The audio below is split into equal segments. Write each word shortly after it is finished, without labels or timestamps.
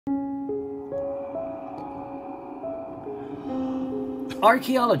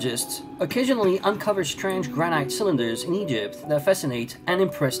Archaeologists occasionally uncover strange granite cylinders in Egypt that fascinate and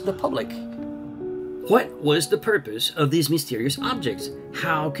impress the public. What was the purpose of these mysterious objects?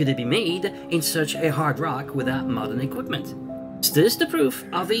 How could they be made in such a hard rock without modern equipment? Is this the proof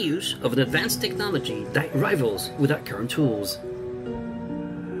of the use of an advanced technology that rivals with our current tools?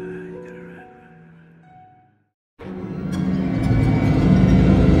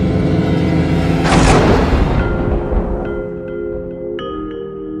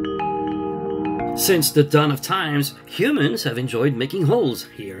 Since the dawn of times, humans have enjoyed making holes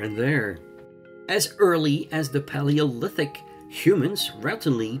here and there. As early as the Paleolithic, humans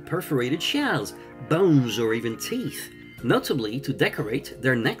routinely perforated shells, bones, or even teeth, notably to decorate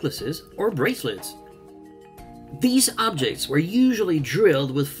their necklaces or bracelets. These objects were usually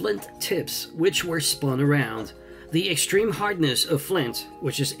drilled with flint tips, which were spun around. The extreme hardness of flint,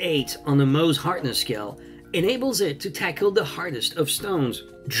 which is 8 on the Mohs hardness scale, enables it to tackle the hardest of stones.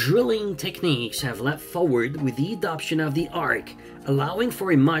 Drilling techniques have leapt forward with the adoption of the arc, allowing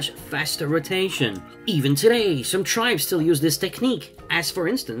for a much faster rotation. Even today, some tribes still use this technique, as for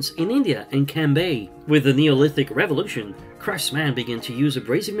instance in India and Cambay. With the Neolithic Revolution, craftsmen began to use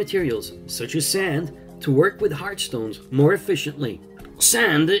abrasive materials, such as sand, to work with hard stones more efficiently.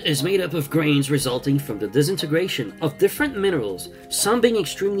 Sand is made up of grains resulting from the disintegration of different minerals, some being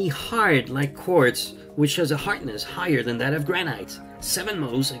extremely hard like quartz, which has a hardness higher than that of granite, 7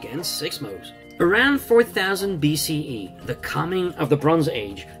 Mohs against 6 Mohs. Around 4000 BCE, the coming of the Bronze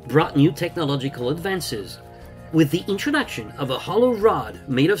Age brought new technological advances. With the introduction of a hollow rod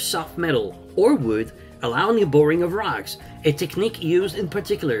made of soft metal or wood, allowing the boring of rocks, a technique used in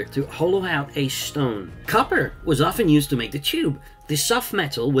particular to hollow out a stone. Copper was often used to make the tube. This soft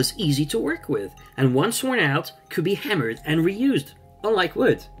metal was easy to work with, and once worn out, could be hammered and reused, unlike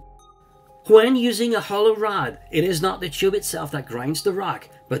wood. When using a hollow rod, it is not the tube itself that grinds the rock,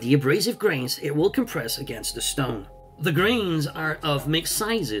 but the abrasive grains it will compress against the stone. The grains are of mixed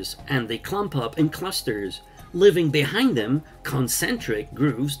sizes, and they clump up in clusters, leaving behind them concentric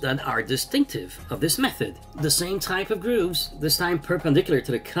grooves that are distinctive of this method. The same type of grooves, this time perpendicular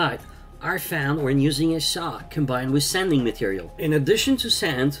to the cut, are found when using a saw combined with sanding material. In addition to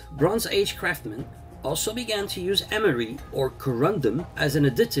sand, Bronze Age craftsmen also began to use emery or corundum as an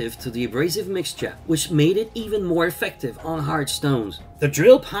additive to the abrasive mixture, which made it even more effective on hard stones. The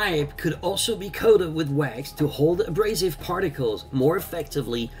drill pipe could also be coated with wax to hold abrasive particles more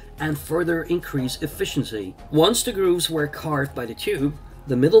effectively and further increase efficiency. Once the grooves were carved by the tube,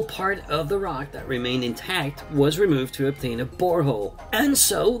 the middle part of the rock that remained intact was removed to obtain a borehole. And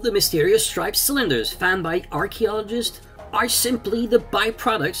so the mysterious striped cylinders found by archaeologists are simply the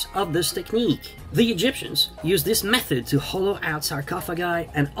byproducts of this technique. The Egyptians used this method to hollow out sarcophagi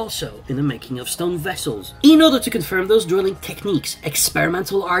and also in the making of stone vessels. In order to confirm those drilling techniques,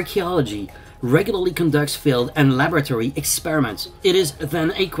 experimental archaeology regularly conducts field and laboratory experiments. It is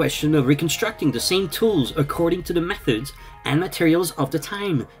then a question of reconstructing the same tools according to the methods and materials of the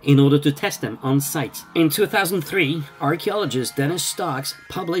time in order to test them on site. In 2003, archaeologist Denis S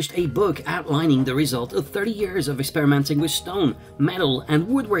published a book outlining the result of 30 years of experimenting with stone, metal, and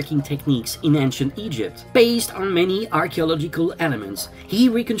woodworking techniques in ancient Egypt. Based on many archaeological elements, he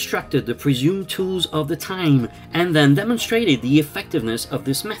reconstructed the presumed tools of the time and then demonstrated the effectiveness of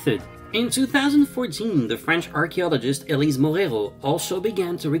this method. In 2014, the French archaeologist Élise Moreau also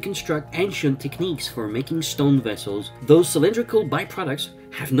began to reconstruct ancient techniques for making stone vessels. Those cylindrical byproducts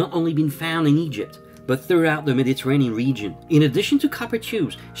have not only been found in Egypt, but throughout the Mediterranean region. In addition to copper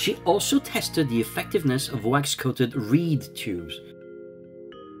tubes, she also tested the effectiveness of wax-coated reed tubes.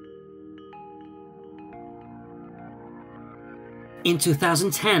 In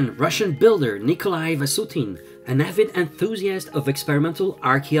 2010, Russian builder Nikolay Vasutin, an avid enthusiast of experimental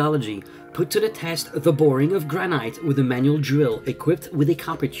archaeology, put to the test the boring of granite with a manual drill equipped with a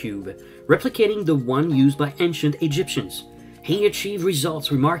copper tube, replicating the one used by ancient Egyptians. He achieved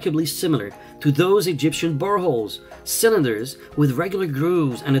results remarkably similar to those Egyptian boreholes, cylinders with regular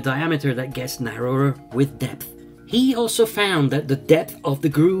grooves and a diameter that gets narrower with depth. He also found that the depth of the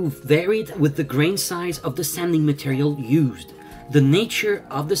groove varied with the grain size of the sanding material used. The nature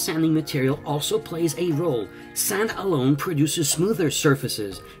of the sanding material also plays a role. Sand alone produces smoother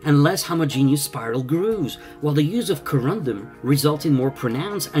surfaces and less homogeneous spiral grooves, while the use of corundum results in more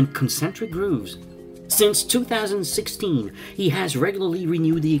pronounced and concentric grooves. Since 2016, he has regularly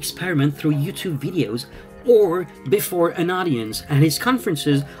renewed the experiment through YouTube videos or before an audience at his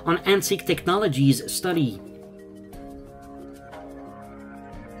conferences on antique technologies study.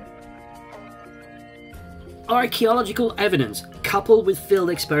 archaeological evidence, coupled with field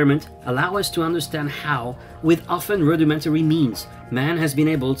experiment, allow us to understand how, with often rudimentary means, man has been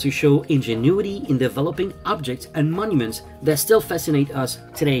able to show ingenuity in developing objects and monuments that still fascinate us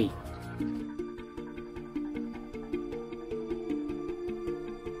today.